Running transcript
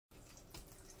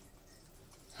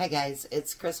Hi guys,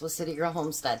 it's Chris with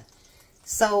Citygirlhomestead.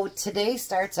 So today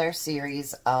starts our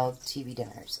series of TV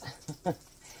dinners.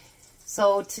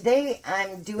 So today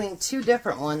I'm doing two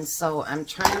different ones, so I'm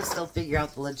trying to still figure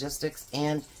out the logistics,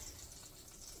 and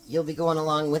you'll be going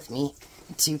along with me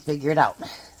to figure it out.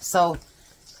 So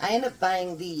I ended up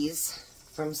buying these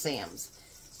from Sam's.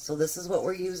 So this is what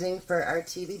we're using for our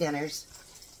TV dinners.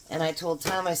 And I told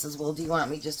Tom, I says, well, do you want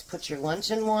me just to put your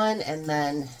lunch in one and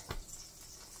then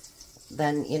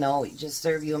you know, just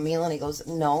serve you a meal? And he goes,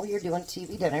 no, you're doing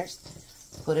TV dinners.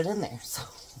 Put it in there. So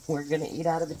we're going to eat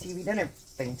out of the TV dinner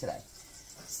thing today.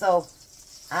 So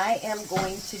I am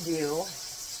going to do,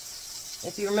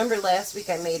 if you remember last week,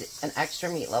 I made an extra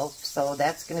meatloaf. So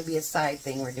that's going to be a side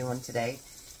thing we're doing today.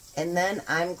 And then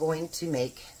I'm going to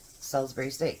make Salisbury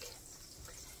steak.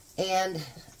 And,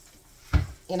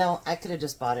 you know, I could have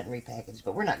just bought it and repackaged,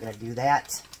 but we're not going to do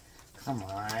that. Come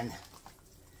on.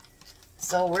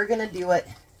 So we're going to do it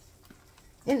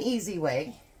an easy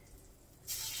way,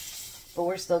 but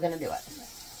we're still going to do it.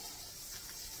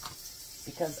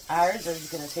 Because ours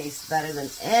is going to taste better than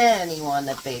any one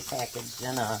that they packaged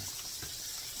in a,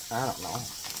 I don't know,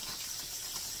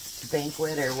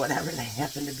 banquet or whatever they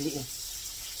happen to be.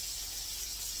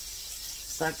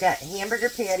 So I've got hamburger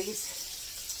patties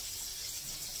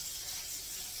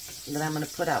that I'm going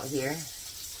to put out here.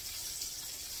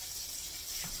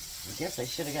 I guess I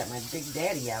should have got my Big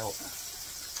Daddy out. I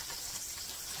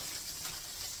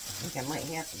think I might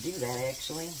have to do that,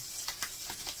 actually.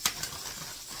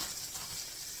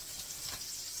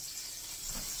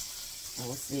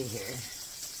 We'll see here.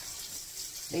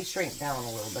 They shrink down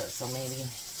a little bit, so maybe.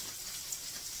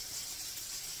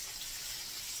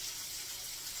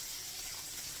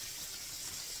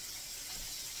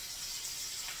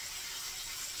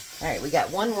 Alright, we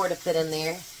got one more to fit in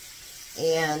there.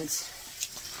 And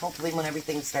hopefully when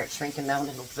everything starts shrinking down,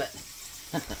 it'll fit.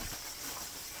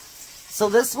 So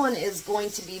this one is going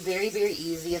to be very, very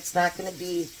easy. It's not going to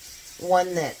be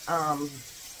one that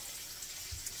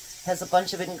has a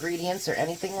bunch of ingredients or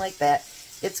anything like that.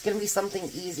 It's going to be something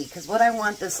easy, because what I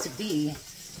want this to be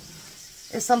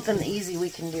is something easy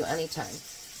we can do anytime.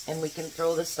 And we can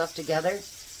throw this stuff together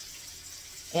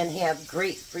and have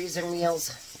great freezer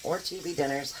meals or TV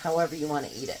dinners, however you want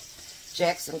to eat it.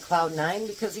 Jackson Cloud 9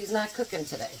 because he's not cooking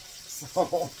today. So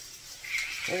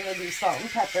we're going to do salt and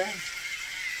pepper.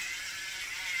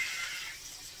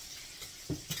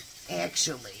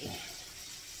 Actually,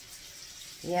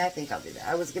 yeah, I think I'll do that.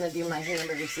 I was going to do my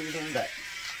hamburger seasoning, but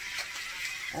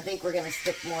I think we're going to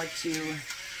stick more to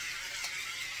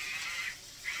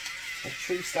a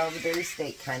true Salisbury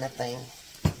steak kind of thing.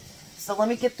 So let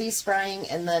me get these frying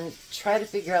and then try to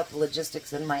figure out the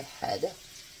logistics in my head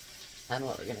on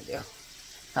what we're going to do.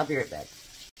 I'll be right back.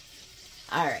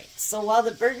 Alright, so while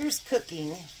the burger's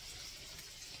cooking,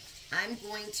 I'm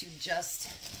going to just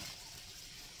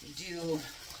do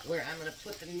where I'm going to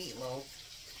put the meatloaf.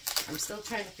 I'm still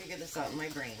trying to figure this out in my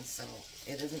brain, so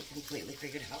it isn't completely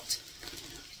figured out.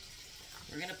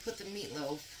 We're going to put the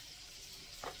meatloaf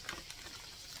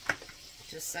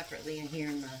just separately in here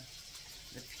in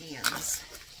the pans.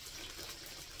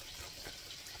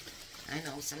 I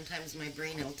know, sometimes my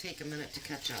brain, it'll take a minute to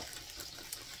catch up.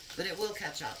 But it will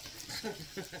catch up.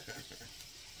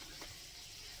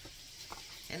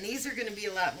 And these are going to be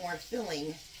a lot more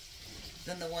filling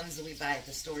than the ones that we buy at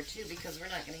the store too, because we're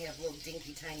not going to have little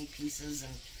dinky tiny pieces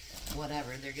and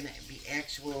whatever. They're going to be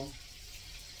actual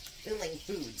filling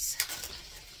foods.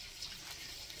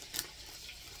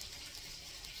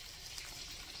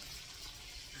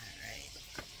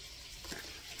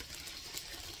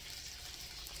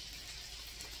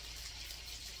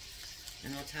 I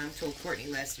know Tom told Courtney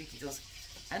last week, he goes,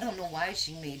 I don't know why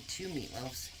she made 2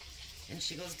 meatloaves. And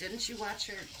she goes, didn't you watch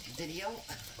her video?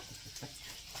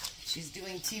 She's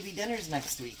doing TV dinners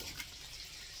next week.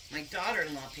 My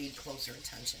daughter-in-law paid closer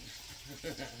attention.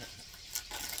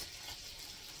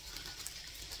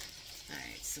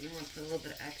 Alright, so we want to put a little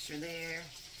bit of extra there.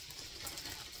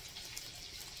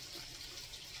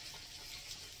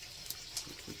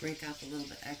 We can break out a little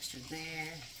bit extra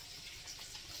there.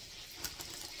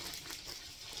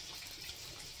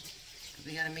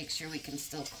 We got to make sure we can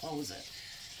still close it.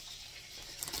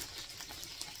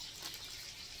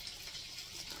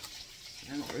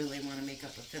 I don't really want to make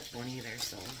up a 5th one either,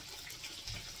 so.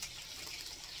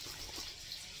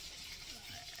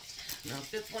 Now,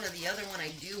 5th one of the other one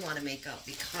I do want to make up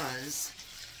because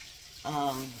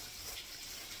Tom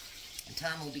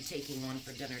will be taking one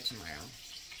for dinner tomorrow.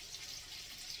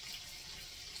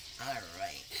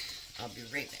 Alright, I'll be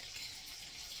right back.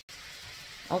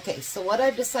 Okay, so what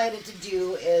I've decided to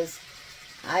do is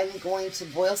I'm going to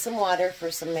boil some water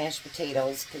for some mashed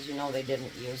potatoes, because you know they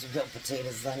didn't use real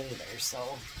potatoes then either,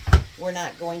 so we're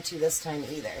not going to this time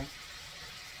either.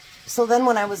 So then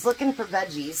when I was looking for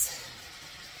veggies,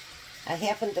 I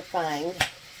happened to find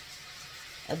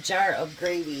a jar of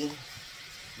gravy,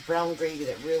 brown gravy,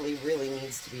 that really, really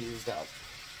needs to be used up.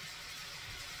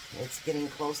 It's getting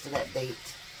close to that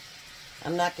date.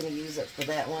 I'm not going to use it for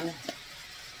that one,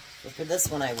 but for this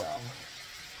one I will.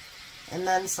 And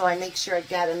then, so I make sure I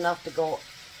got enough to go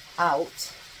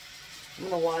out. I'm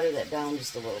going to water that down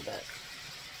just a little bit.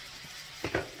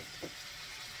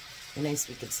 Be nice if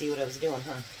you could see what I was doing,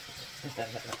 huh?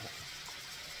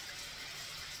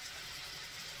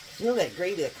 You know that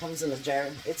gravy that comes in the jar?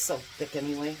 It's so thick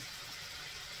anyway.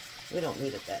 We don't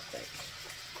need it that thick.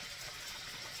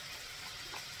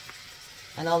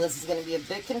 I know this is going to be a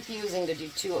bit confusing to do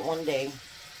two at one day,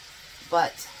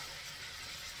 but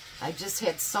I just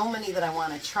had so many that I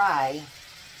want to try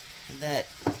that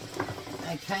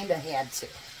I kind of had to.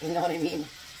 You know what I mean?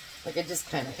 Like, I just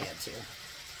kind of had to.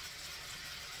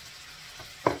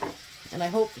 And I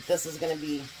hope that this is going to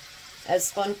be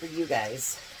as fun for you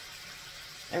guys.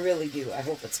 I really do. I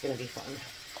hope it's going to be fun.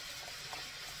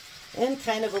 And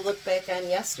kind of a look back on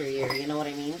yesteryear, you know what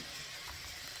I mean?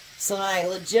 So I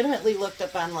legitimately looked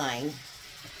up online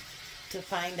to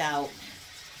find out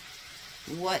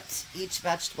what each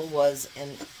vegetable was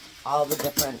in all the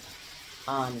different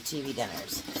TV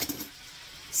dinners.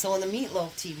 So in the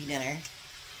meatloaf TV dinner,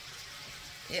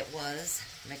 it was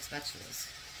mixed vegetables.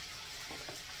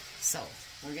 So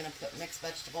we're going to put mixed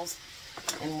vegetables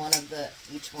in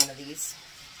each one of these.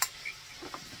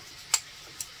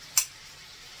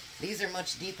 These are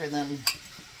much deeper than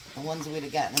the ones we'd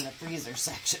have gotten in the freezer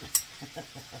section.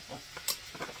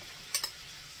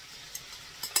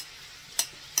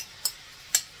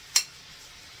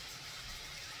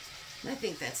 I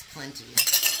think that's plenty.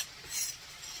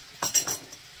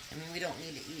 I mean, we don't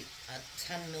need to eat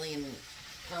 10 million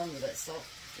pounds of it. So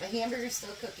my hamburger's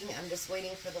still cooking. I'm just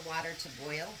waiting for the water to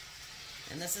boil.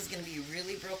 And this is going to be a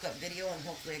really broke up video, and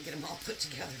hopefully I get them all put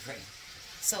together for you.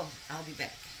 So I'll be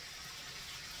back.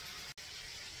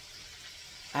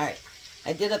 Alright,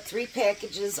 I did up 3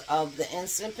 packages of the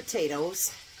instant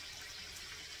potatoes.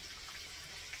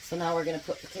 So now we're going to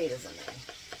put potatoes in there.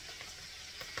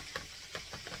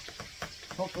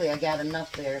 Hopefully I got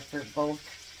enough there for both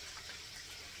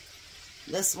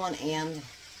this one and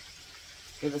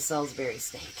for the Salisbury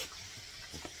steak.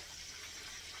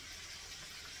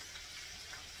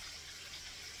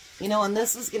 You know, and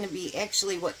this is going to be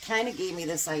actually what kind of gave me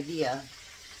this idea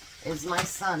is my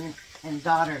son and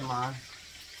daughter-in-law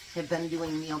have been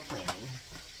doing meal planning.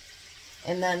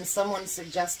 And then someone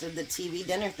suggested the TV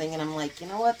dinner thing, and I'm like, you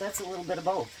know what, that's a little bit of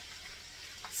both.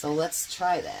 So let's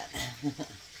try that.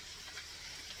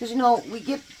 Because, you know, we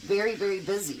get very, very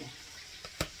busy.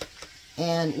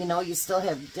 And, you know, you still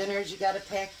have dinners you got to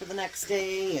pack for the next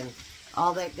day and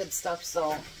all that good stuff.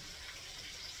 So,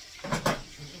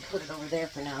 put it over there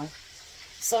for now.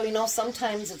 So, you know,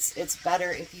 sometimes it's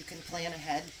better if you can plan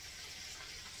ahead.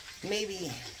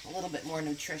 Maybe a little bit more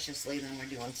nutritiously than we're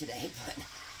doing today, but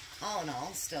all in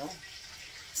all, still.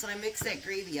 So I mix that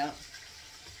gravy up,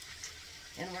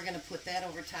 and we're going to put that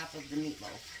over top of the meatloaf.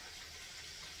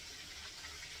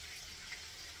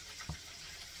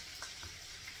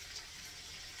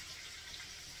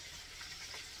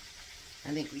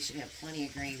 I think we should have plenty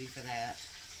of gravy for that.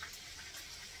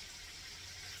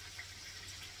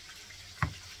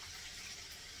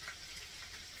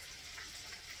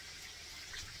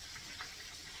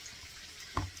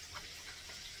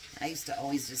 I used to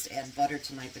always just add butter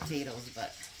to my potatoes,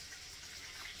 but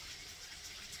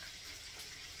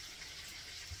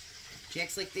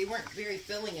Jack's like, they weren't very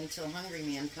filling until Hungry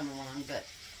Man come along. But,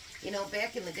 you know,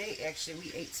 back in the day, actually,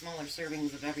 we ate smaller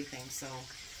servings of everything. So,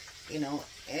 you know,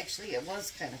 actually, it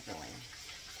was kind of filling.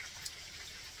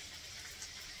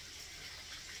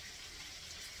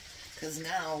 Because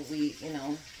now we, you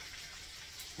know,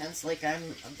 hence, like,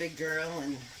 I'm a big girl,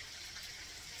 and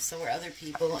so are other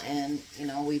people, and, you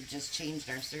know, we've just changed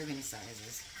our serving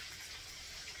sizes.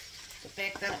 But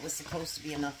back then it was supposed to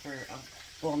be enough for a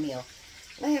full meal.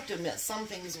 And I have to admit, some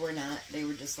things were not. They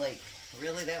were just like,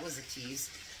 really, that was a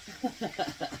tease.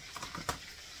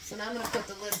 So now I'm going to put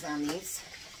the lids on these.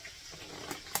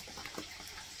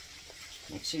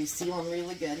 Make sure you seal them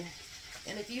really good.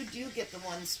 And if you do get the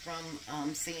ones from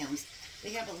Sam's,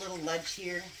 they have a little ledge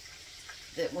here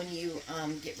that when you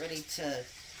get ready to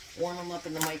warm them up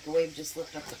in the microwave, just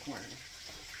lift up the corner.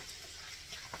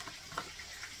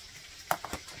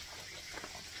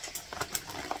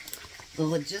 The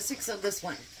logistics of this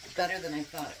went better than I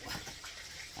thought it would.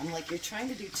 I'm like, you're trying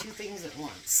to do two things at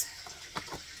once.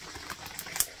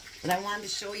 But I wanted to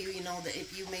show you, you know, that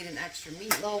if you made an extra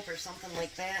meatloaf or something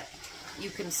like that,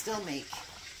 you can still make,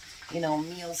 you know,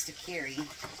 meals to carry,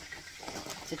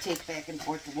 to take back and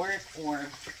forth to work, or,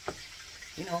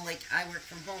 you know, like I work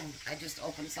from home. I just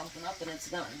open something up and it's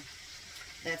done.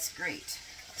 That's great.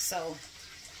 So,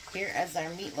 here is our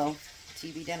meatloaf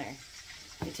TV dinner.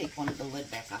 Let me take one of the lid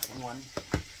back off in one.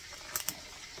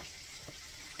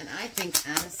 And I think,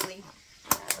 honestly,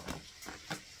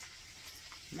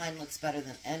 mine looks better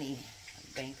than any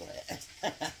banquet.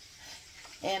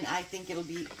 And I think it'll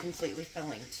be completely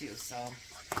filling too, so.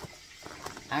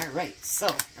 Alright, so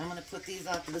I'm going to put these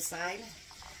off to the side.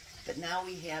 But now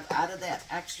we have, out of that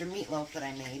extra meatloaf that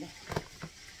I made,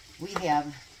 we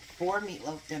have 4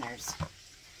 meatloaf dinners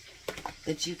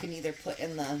that you can either put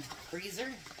in the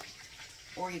freezer,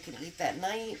 or you can eat that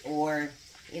night, or,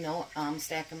 you know,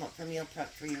 stack them up for meal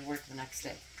prep for your work the next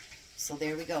day. So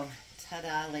there we go.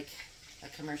 Ta-da, like a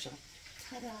commercial.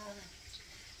 Ta-da,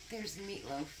 there's the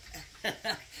meatloaf.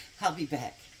 I'll be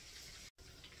back.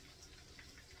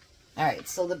 Alright,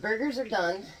 so the burgers are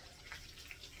done.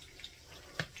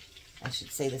 I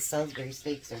should say the Salisbury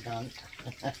steaks are done.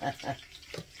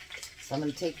 So I'm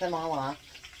going to take them all off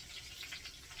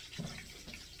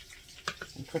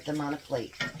and put them on a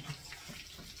plate.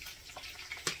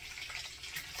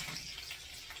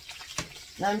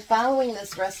 Now I'm following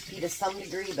this recipe to some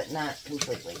degree, but not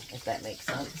completely, if that makes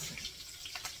sense.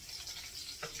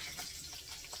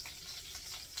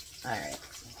 Alright.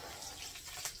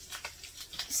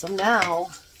 So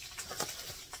now,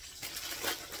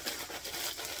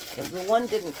 the one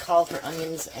didn't call for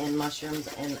onions and mushrooms,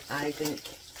 and I think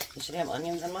you should have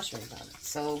onions and mushrooms on it.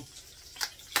 So,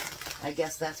 I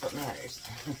guess that's what matters.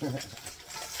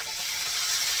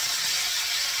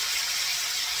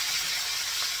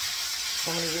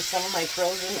 So I'm going to use some of my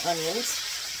frozen onions.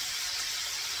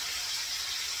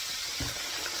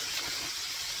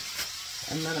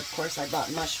 And then, of course, I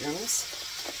bought mushrooms.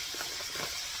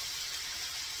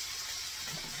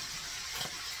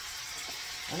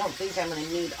 I don't think I'm going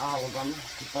to need all of them,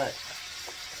 but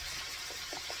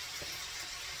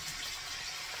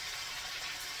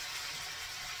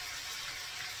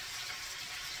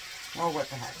oh, what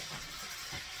the heck.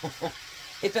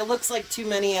 If it looks like too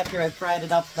many after I've fried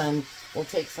it up, then we'll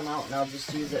take some out and I'll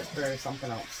just use it for something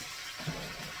else.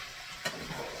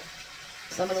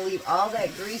 So I'm going to leave all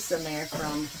that grease in there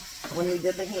from when we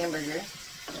did the hamburger.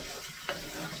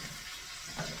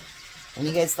 And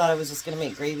you guys thought I was just going to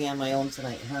make gravy on my own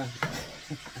tonight, huh?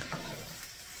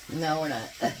 No, we're not.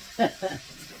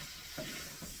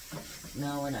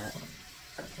 No, we're not.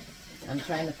 I'm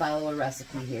trying to follow a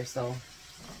recipe here, so.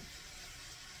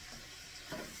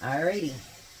 Alrighty.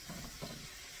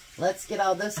 Let's get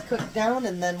all this cooked down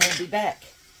and then we'll be back.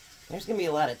 There's going to be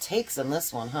a lot of takes on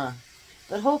this one, huh?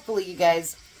 But hopefully, you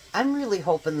guys, I'm really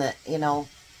hoping that, you know,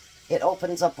 it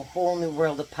opens up a whole new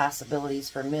world of possibilities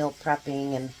for meal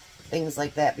prepping and things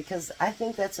like that, because I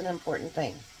think that's an important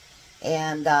thing.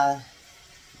 And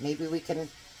maybe we can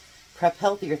prep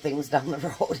healthier things down the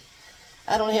road.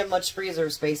 I don't have much freezer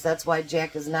space. That's why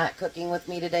Jack is not cooking with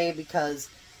me today, because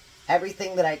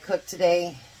everything that I cook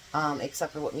today,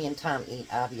 except for what me and Tom eat,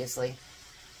 obviously,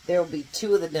 there will be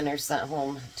 2 of the dinners sent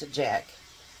home to Jack.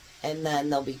 And then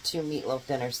there'll be 2 meatloaf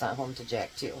dinners sent home to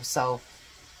Jack, too. So,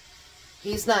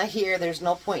 he's not here. There's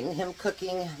no point in him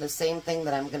cooking the same thing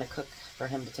that I'm going to cook for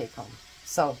him to take home.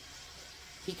 So,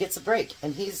 he gets a break.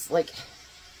 And he's, like,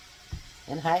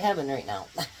 in high heaven right now.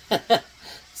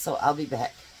 So, I'll be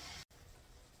back.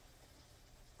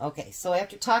 Okay, so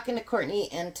after talking to Courtney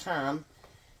and Tom,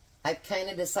 I've kind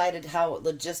of decided how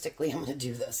logistically I'm going to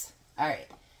do this.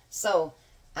 Alright, so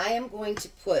I am going to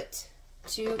put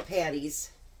 2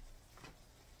 patties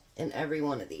in every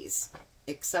one of these,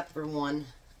 except for one,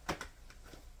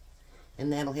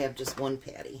 and that'll have just 1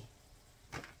 patty.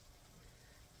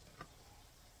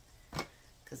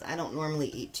 Because I don't normally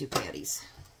eat 2 patties.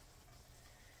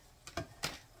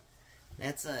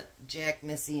 That's a Jack,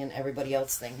 Missy, and everybody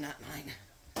else thing, not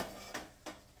mine.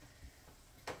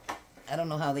 I don't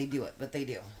know how they do it, but they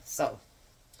do. So,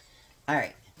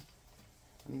 alright.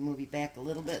 Let me move you back a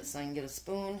little bit so I can get a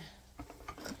spoon.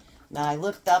 Now, I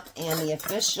looked up, and the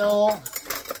official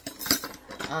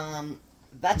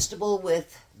vegetable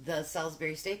with the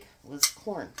Salisbury steak was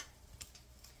corn.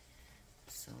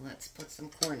 So, let's put some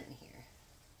corn in here.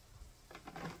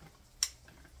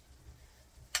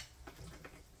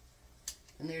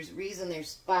 And there's reason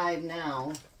there's 5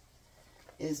 now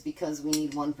is because we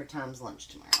need 1 for Tom's lunch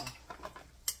tomorrow.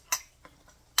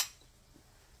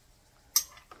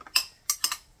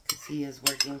 Because he is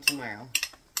working tomorrow.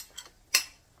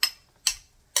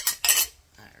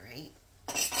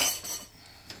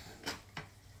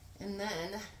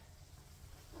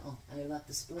 left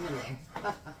the spoon in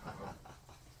there.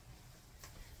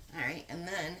 Alright, and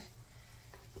then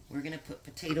we're going to put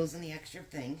potatoes in the extra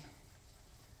thing.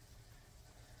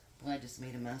 Well, I just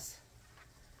made a mess.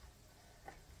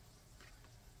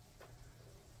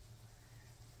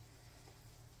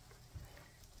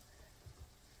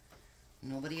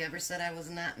 Nobody ever said I was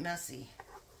not messy,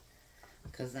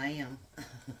 because I am.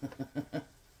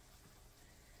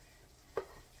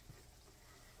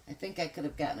 I think I could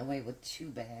have gotten away with 2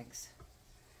 bags.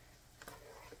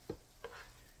 But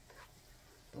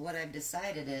what I've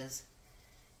decided is,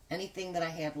 anything that I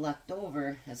have left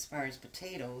over as far as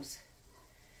potatoes,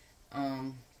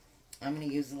 I'm going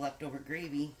to use the leftover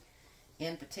gravy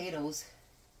and potatoes,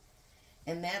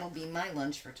 and that'll be my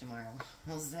lunch for tomorrow.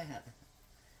 How's that?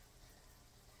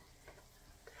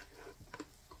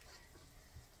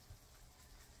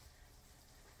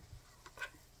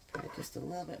 Put just a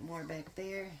little bit more back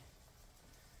there.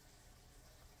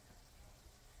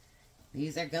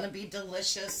 These are going to be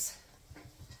delicious.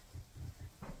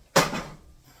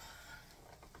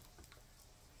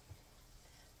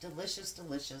 Delicious,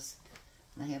 delicious.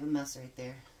 And I have a mess right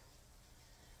there,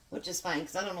 which is fine,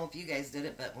 because I don't know if you guys did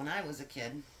it, but when I was a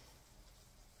kid,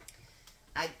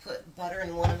 I'd put butter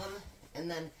in one of them,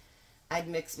 and then I'd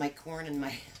mix my corn and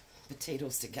my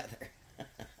potatoes together.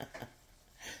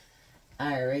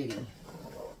 Alrighty.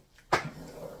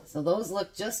 So those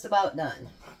look just about done.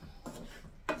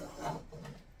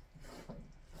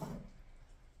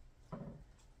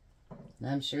 And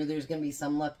I'm sure there's going to be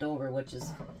some left over, which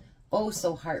is oh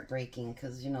so heartbreaking,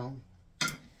 because, you know,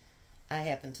 I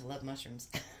happen to love mushrooms.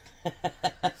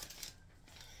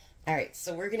 Alright,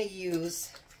 so we're going to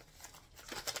use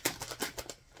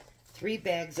 3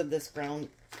 bags of this brown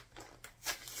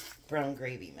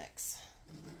gravy mix.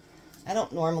 I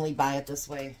don't normally buy it this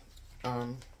way,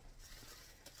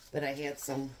 but I had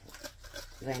some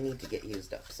that I need to get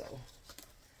used up, so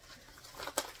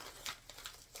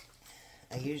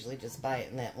I usually just buy it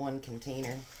in that one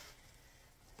container.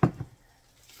 I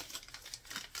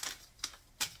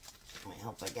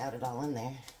hope I got it all in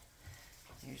there.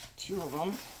 There's 2 of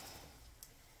them.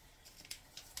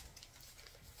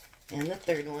 And the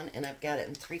 3rd one, and I've got it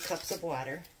in 3 cups of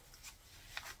water.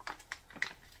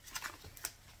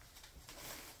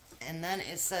 And then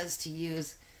it says to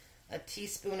use a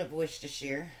teaspoon of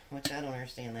Worcestershire, which I don't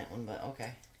understand that one, but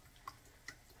okay.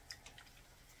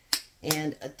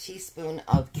 And a teaspoon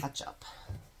of ketchup.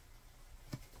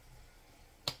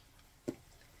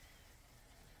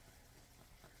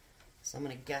 So I'm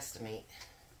going to guesstimate.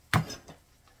 I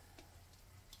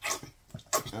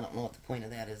don't know what the point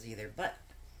of that is either, but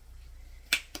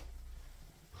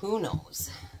who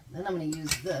knows. Then I'm going to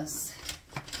use this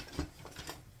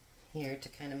here to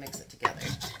kind of mix it together.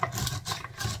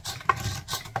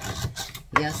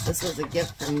 Yes, this was a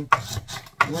gift from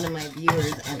one of my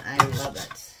viewers, and I love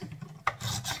it.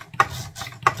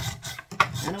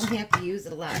 I don't have to use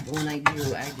it a lot, but when I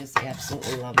do, I just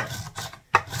absolutely love it.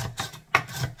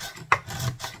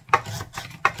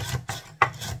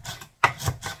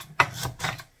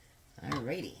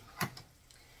 Alrighty.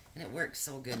 And it works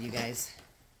so good, you guys.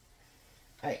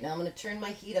 Alright, now I'm going to turn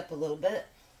my heat up a little bit.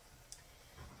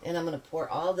 And I'm going to pour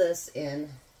all this in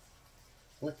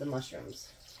with the mushrooms.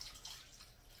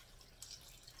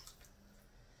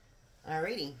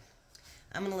 Alrighty.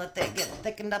 I'm going to let that get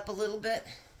thickened up a little bit,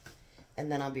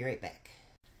 and then I'll be right back.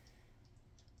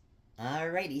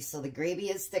 Alrighty, so the gravy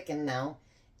is thickened now.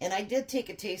 And I did take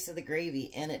a taste of the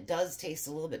gravy, and it does taste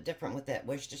a little bit different with that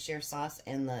Worcestershire sauce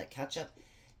and the ketchup.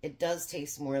 It does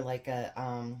taste more like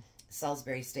a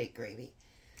Salisbury steak gravy.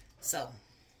 So,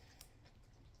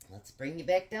 let's bring you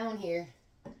back down here.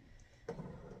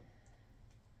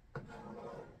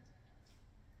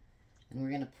 And we're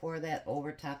going to pour that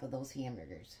over top of those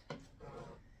hamburgers.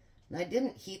 And I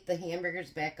didn't heat the hamburgers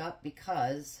back up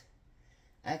because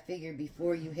I figured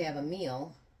before you have a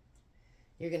meal,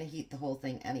 you're going to heat the whole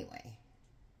thing anyway.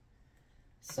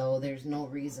 So there's no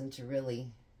reason to really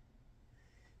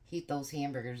heat those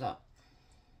hamburgers up.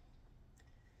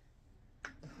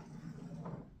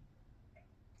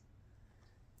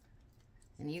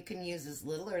 And you can use as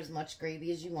little or as much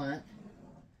gravy as you want.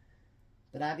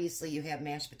 But obviously you have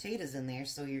mashed potatoes in there,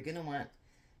 so you're going to want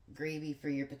gravy for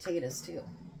your potatoes too.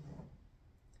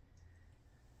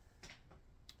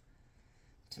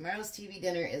 Tomorrow's TV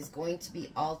dinner is going to be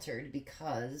altered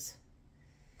because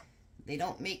they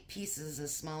don't make pieces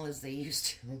as small as they used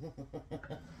to.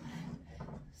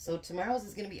 So tomorrow's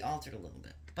is going to be altered a little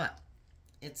bit, but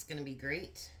it's going to be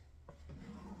great.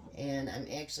 And I'm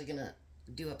actually going to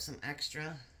do up some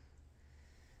extra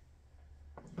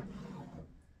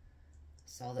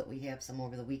so that we have some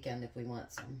over the weekend if we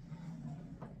want some.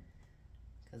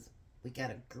 we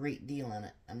got a great deal on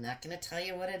it. I'm not going to tell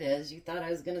you what it is. You thought I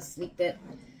was going to sneak that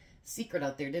secret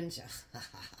out there, didn't you?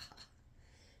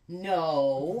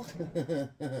 No.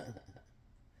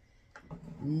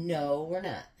 No, we're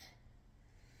not.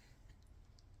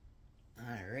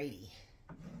 Alrighty.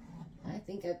 I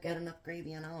think I've got enough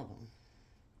gravy on all of them.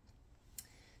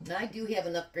 Now, I do have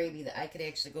enough gravy that I could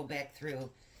actually go back through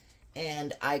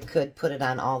and I could put it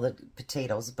on all the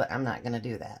potatoes, but I'm not going to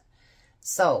do that.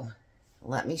 So,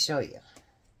 let me show you.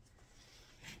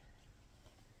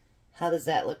 How does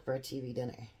that look for a TV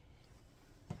dinner?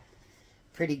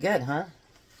 Pretty good, huh?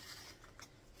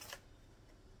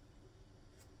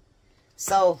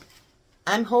 So,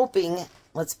 I'm hoping,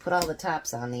 let's put all the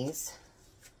tops on these,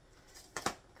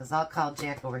 because I'll call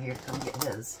Jack over here to come get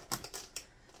his.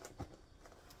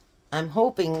 I'm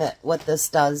hoping that what this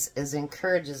does is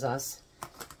encourages us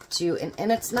to,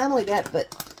 and it's not only that,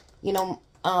 but, you know,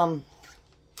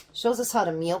 shows us how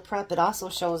to meal prep. It also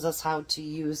shows us how to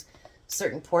use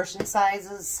certain portion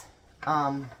sizes,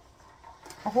 a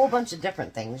whole bunch of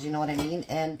different things, you know what I mean?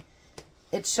 And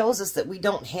it shows us that we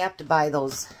don't have to buy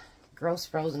those gross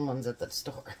frozen ones at the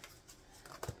store.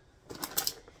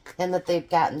 And that they've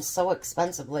gotten so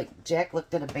expensive. Like, Jack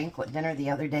looked at a banquet dinner the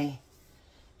other day.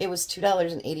 It was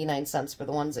 $2.89 for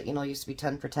the ones that, you know, used to be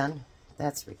 10 for 10.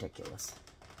 That's ridiculous.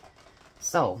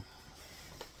 So,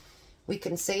 we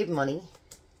can save money.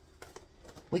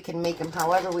 We can make them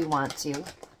however we want to.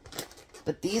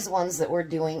 But these ones that we're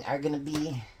doing are going to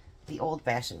be the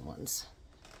old-fashioned ones.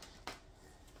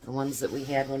 The ones that we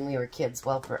had when we were kids.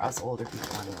 Well, for us older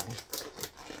people anyway.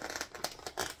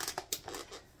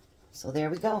 So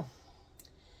there we go.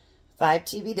 5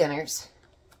 TV dinners.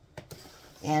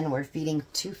 And we're feeding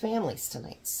 2 families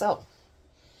tonight. So,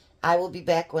 I will be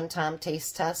back when Tom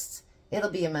taste tests.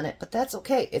 It'll be a minute, but that's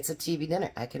okay. It's a TV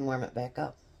dinner. I can warm it back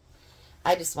up.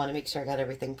 I just want to make sure I got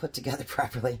everything put together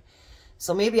properly.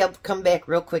 So maybe I'll come back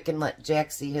real quick and let Jack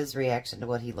see his reaction to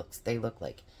what they look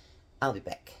like. I'll be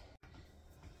back.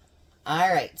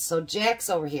 Alright, so Jack's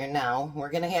over here now.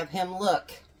 We're going to have him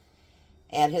look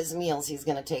at his meals he's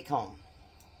going to take home.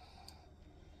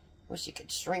 Wish you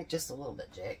could shrink just a little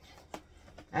bit, Jack.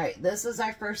 Alright, this is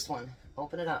our first one.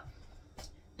 Open it up.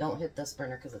 Don't hit this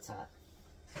burner because it's hot.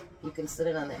 You can sit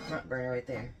it on that front burner right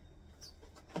there.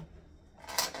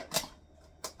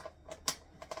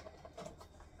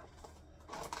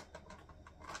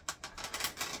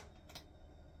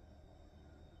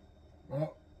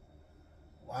 Well,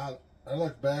 wow, that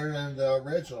looks better than the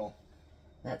original.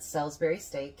 That's Salisbury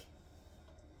steak.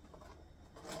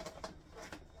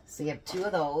 So you have 2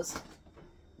 of those.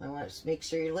 I want to make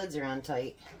sure your lids are on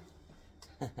tight.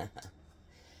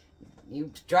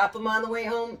 You drop them on the way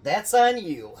home, that's on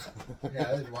you.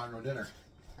 Yeah, I didn't want no dinner.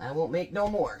 I won't make no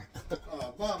more.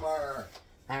 Oh, bummer.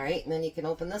 Alright, and then you can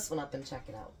open this one up and check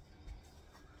it out.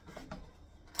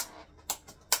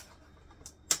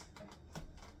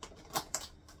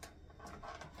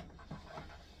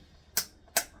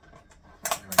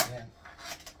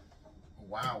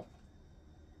 Wow.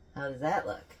 How does that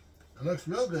look? It looks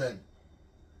real good.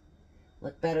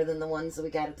 Look better than the ones that we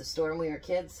got at the store when we were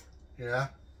kids? Yeah.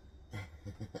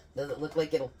 Does it look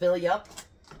like it'll fill you up?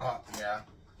 Yeah.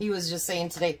 He was just saying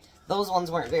today, those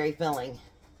ones weren't very filling.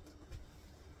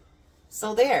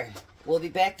 So there. We'll be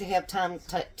back to have Tom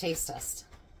taste test.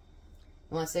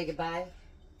 You want to say goodbye?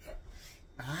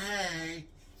 Bye.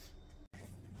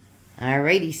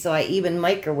 Alrighty, so I even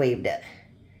microwaved it.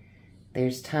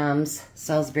 There's Tom's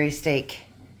Salisbury steak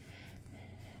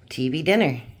TV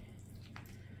dinner.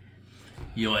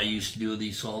 You know, I used to do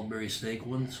these Salisbury steak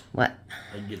ones. What?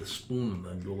 I'd get a spoon and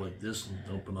I'd go like this and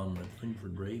dump it on my thing for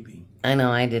gravy. I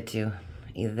know, I did too.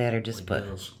 Either that or just like put...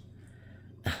 this.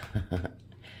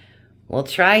 Well,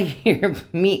 try your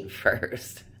meat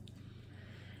first.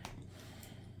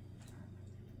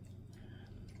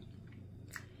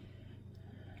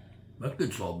 That's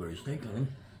good Salisbury steak, huh?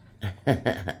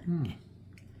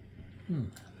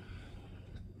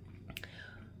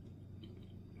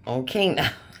 Okay,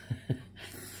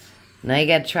 now you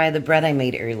gotta try the bread I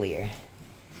made earlier.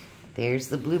 There's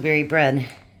the blueberry bread.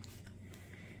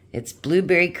 It's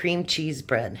blueberry cream cheese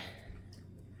bread.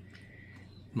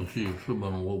 Let's see, you should have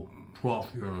been a little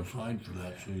trough here on the side for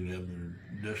that so you'd have your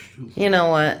dish too. You know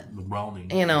what? The brownie.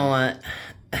 You know what?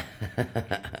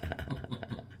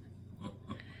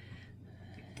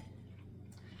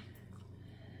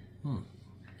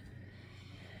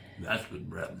 That's good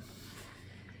bread.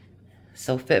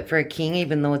 So fit for a king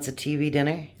even though it's a TV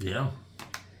dinner? Yeah.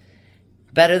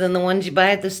 Better than the ones you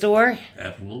buy at the store?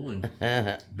 Absolutely.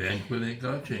 Banquet ain't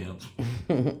got a chance.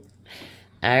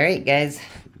 Alright guys,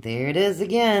 there it is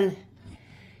again.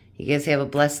 You guys have a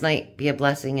blessed night. Be a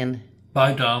blessing, and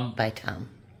Bye, Tom. bye, Tom.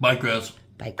 Bye, Chris.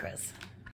 Bye, Chris.